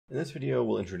In this video,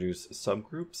 we'll introduce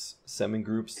subgroups,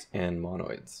 semigroups, and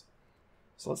monoids.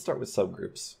 So let's start with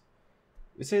subgroups.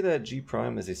 We say that G'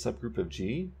 is a subgroup of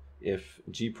G if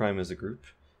G' is a group,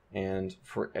 and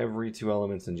for every two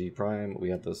elements in G', we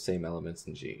have those same elements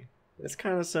in G. It's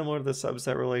kind of similar to the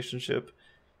subset relationship,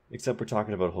 except we're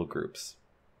talking about whole groups.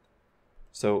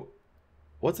 So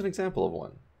what's an example of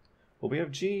one? Well, we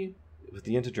have G with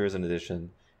the integers in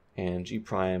addition, and G'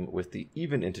 with the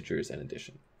even integers in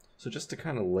addition. So just to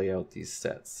kind of lay out these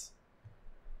sets,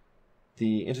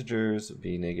 the integers would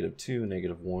be -2,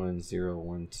 -1, 0,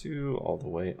 1, 2, all the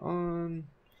way on,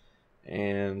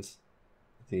 and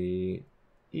the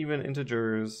even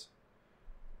integers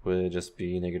would just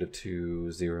be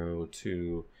 -2, 0,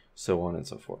 2, so on and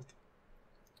so forth.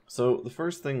 So the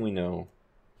first thing we know,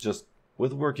 just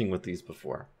with working with these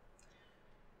before,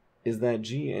 is that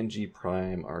G and G'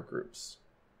 are groups.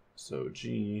 So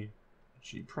G'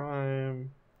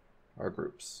 are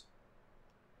groups.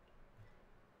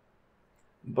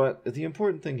 But the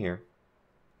important thing here,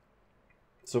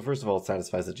 so first of all, it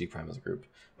satisfies that G' is a group,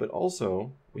 but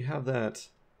also we have that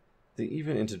the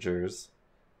even integers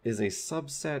is a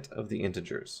subset of the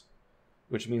integers,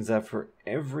 which means that for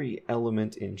every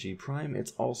element in G',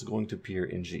 it's also going to appear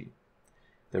in G.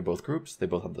 They're both groups, they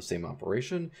both have the same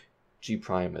operation. G'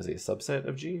 is a subset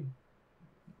of G.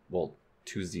 Well,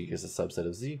 2Z is a subset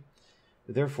of Z.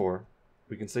 Therefore,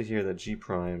 we can say here that G'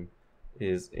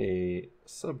 is a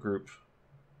subgroup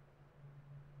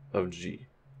of G.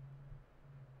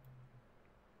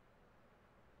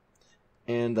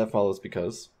 And that follows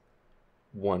because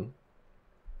 1,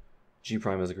 G'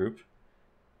 is a group,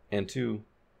 and 2,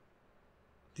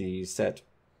 the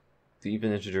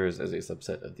even integers is a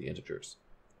subset of the integers.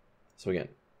 So again,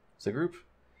 it's a group,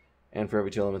 and for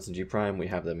every two elements in G', we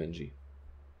have them in G.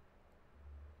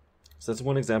 So that's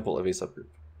one example of a subgroup.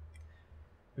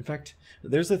 In fact,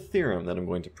 there's a theorem that I'm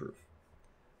going to prove.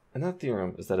 And that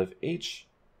theorem is that if H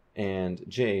and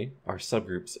J are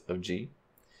subgroups of G,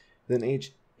 then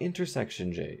H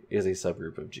intersection J is a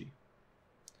subgroup of G.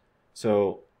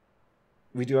 So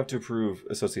we do have to prove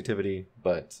associativity,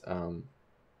 but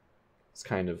it's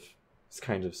kind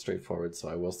of straightforward, so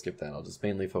I will skip that. I'll just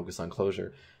mainly focus on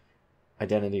closure,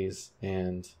 identities,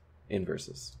 and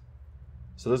inverses.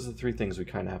 So those are the three things we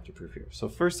kind of have to prove here. So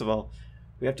first of all,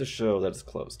 we have to show that it's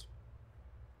closed.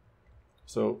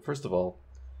 So first of all,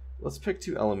 let's pick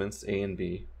two elements, A and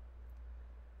B,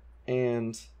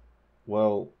 and,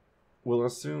 well, we'll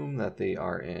assume that they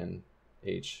are in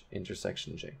H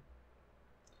intersection J.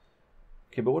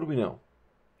 Okay, but what do we know?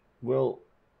 Well,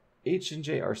 H and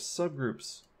J are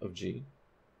subgroups of G,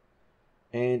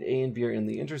 and A and B are in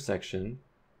the intersection,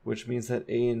 which means that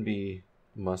A and B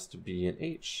must be in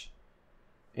H,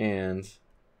 and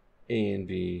A and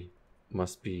B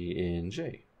must be in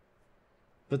J.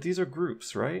 But these are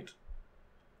groups, right?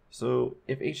 So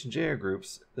if H and J are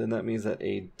groups, then that means that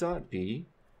A dot B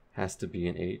has to be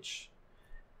in H,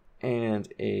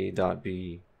 and A dot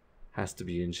B has to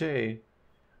be in J.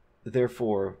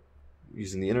 Therefore,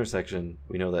 using the intersection,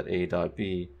 we know that A dot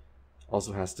B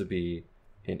also has to be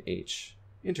in H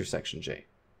intersection J.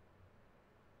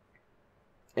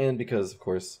 And because, of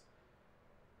course,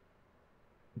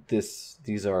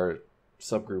 these are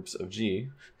subgroups of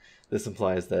G, this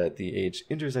implies that the H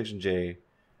intersection J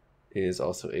is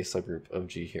also a subgroup of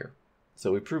G here.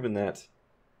 So we've proven that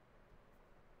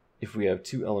if we have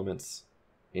two elements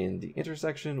in the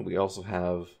intersection, we also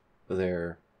have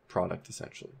their product,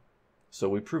 essentially. So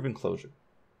we've proven closure.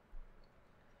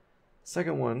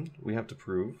 Second one we have to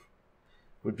prove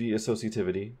would be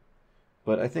associativity,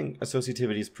 but I think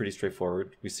associativity is pretty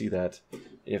straightforward. We see that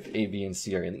if A, B, and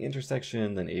C are in the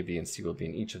intersection, then A, B, and C will be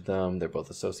in each of them. They're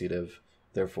both associative,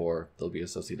 therefore they'll be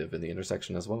associative in the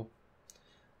intersection as well.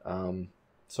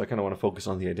 So I kind of want to focus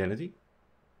on the identity.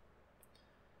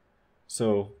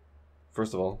 So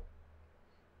first of all,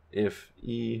 if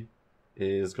E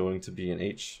is going to be in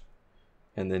H,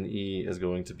 and then E is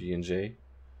going to be in J,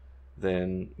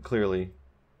 then clearly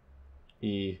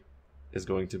E is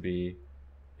going to be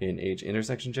in H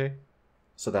intersection J.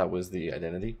 So that was the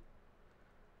identity.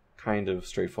 Kind of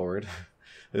straightforward.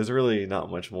 There's really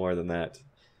not much more than that,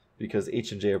 because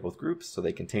H and J are both groups, so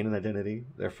they contain an identity.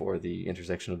 Therefore, the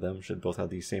intersection of them should both have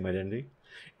the same identity.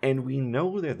 And we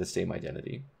know they're the same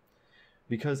identity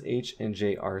because H and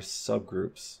J are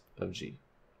subgroups of G.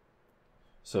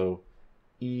 So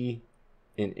E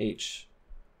in H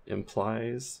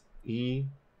implies E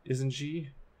is in G,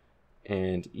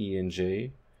 and E in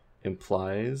J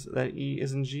implies that E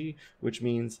is in G, which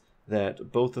means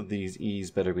that both of these E's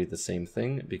better be the same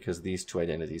thing, because these two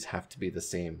identities have to be the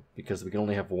same, because we can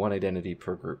only have one identity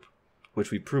per group, which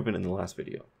we've proven in the last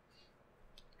video.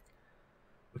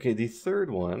 Okay, the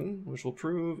third one, which we'll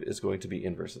prove, is going to be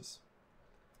inverses.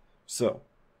 So,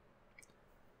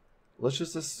 let's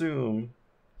just assume,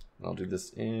 I'll do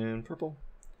this in purple.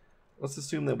 Let's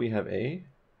assume that we have A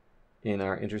in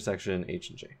our intersection H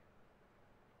and J.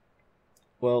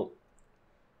 Well,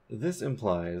 this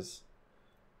implies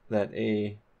that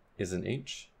A is in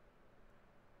H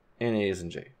and A is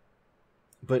in J.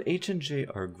 But H and J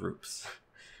are groups,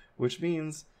 which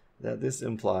means that this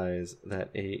implies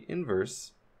that A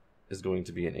inverse is going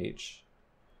to be in H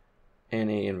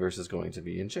and A inverse is going to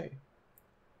be in J.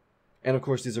 And of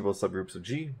course, these are both subgroups of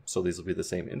G, so these will be the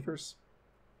same inverse.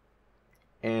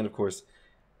 And of course,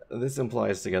 this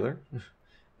implies together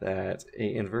that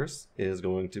A inverse is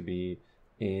going to be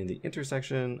in the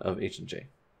intersection of H and J.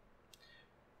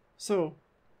 So,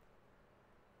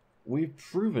 we've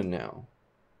proven now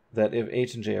that if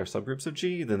H and J are subgroups of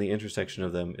G, then the intersection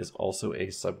of them is also a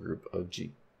subgroup of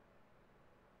G.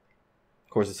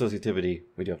 Of course, associativity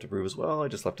we do have to prove as well. I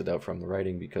just left it out from the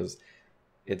writing because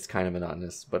it's kind of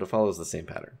monotonous, but it follows the same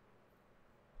pattern.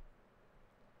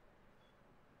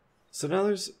 So now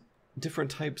there's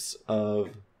different types of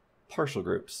partial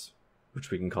groups,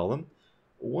 which we can call them.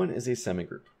 One is a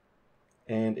semigroup.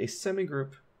 And a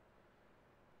semigroup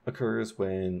occurs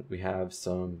when we have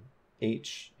some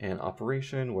H and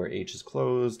operation where H is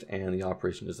closed and the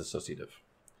operation is associative.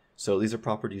 So these are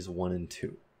properties 1 and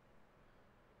 2.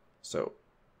 So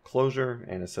closure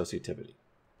and associativity.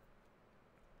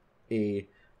 A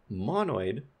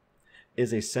monoid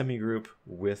is a semigroup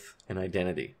with an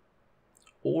identity.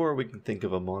 Or we can think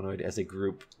of a monoid as a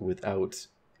group without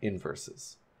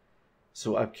inverses.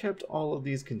 So I've kept all of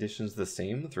these conditions the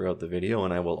same throughout the video,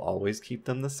 and I will always keep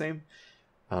them the same.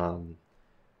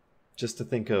 Just to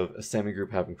think of a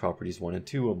semigroup having properties 1 and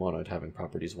 2, a monoid having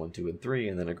properties 1, 2, and 3,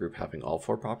 and then a group having all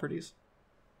 4 properties.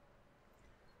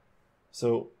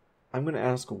 So I'm going to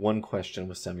ask one question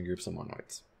with semigroups and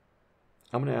monoids.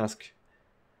 I'm going to ask,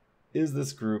 is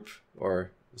this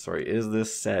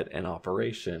set an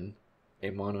operation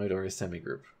a monoid or a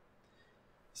semigroup?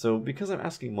 So because I'm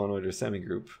asking monoid or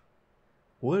semigroup,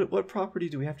 what property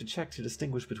do we have to check to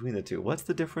distinguish between the two? What's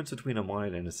the difference between a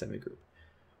monoid and a semigroup?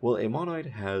 Well, a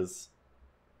monoid has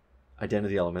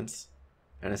identity elements,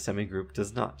 and a semigroup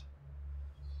does not.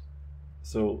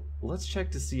 So let's check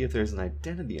to see if there's an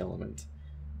identity element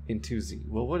in 2z.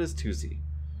 Well, what is 2z?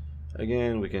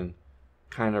 Again, we can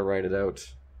kind of write it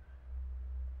out.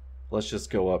 Let's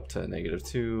just go up to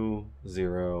 -2,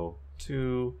 0,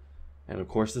 2, and of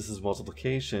course this is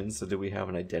multiplication, so do we have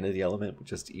an identity element with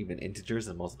just even integers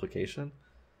in multiplication?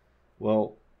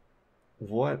 Well,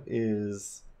 what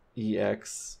is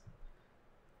EX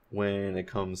when it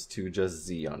comes to just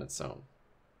Z on its own?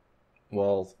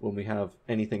 Well, when we have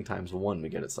anything times 1, we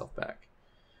get itself back.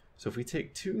 So if we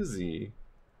take 2Z,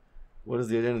 what is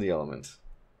the identity element?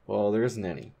 Well, there isn't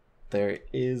any. There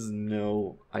is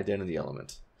no identity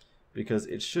element, because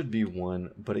it should be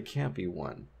 1, but it can't be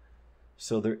 1.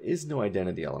 So there is no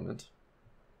identity element.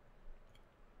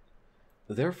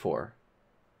 Therefore,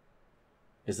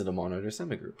 is it a monoid or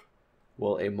semigroup?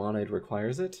 Well, a monoid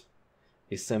requires it.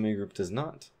 A semigroup does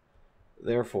not.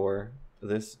 Therefore,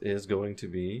 this is going to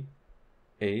be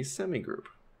a semigroup.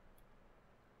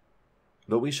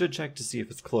 But we should check to see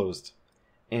if it's closed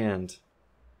and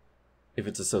if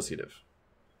it's associative.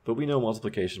 But we know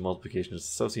multiplication is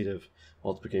associative.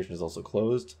 Multiplication is also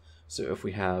closed. So if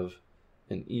we have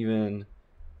an even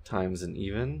times an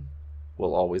even,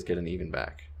 we'll always get an even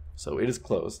back. So it is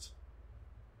closed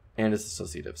and it's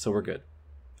associative. So we're good.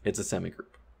 It's a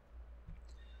semigroup.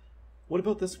 What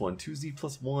about this one, 2z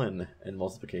plus 1 and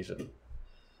multiplication?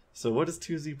 So what is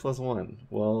 2z plus 1?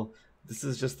 Well, this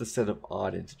is just the set of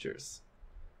odd integers.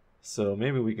 So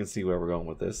maybe we can see where we're going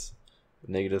with this.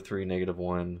 -3,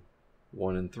 -1,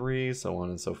 1 and 3, so on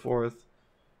and so forth.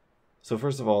 So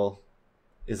first of all,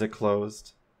 is it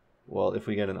closed? Well, if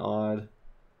we get an odd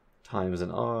times an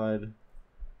odd,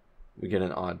 we get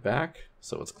an odd back,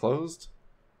 so it's closed.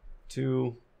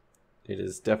 2, it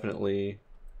is definitely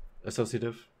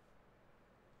associative.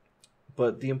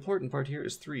 But the important part here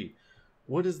is 3.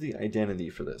 What is the identity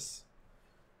for this?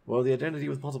 Well, the identity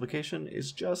with multiplication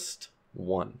is just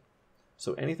 1.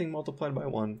 So anything multiplied by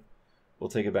 1 will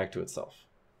take it back to itself.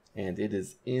 And it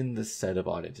is in the set of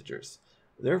odd integers.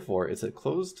 Therefore, it's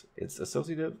closed, it's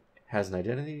associative, has an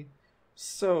identity,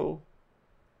 so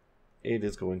it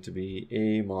is going to be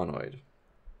a monoid.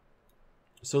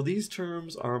 So these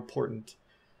terms are important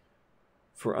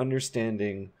for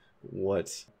understanding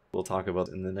what we'll talk about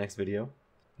in the next video.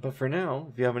 But for now,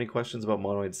 if you have any questions about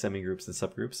monoids, semigroups, and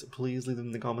subgroups, please leave them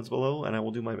in the comments below, and I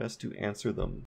will do my best to answer them.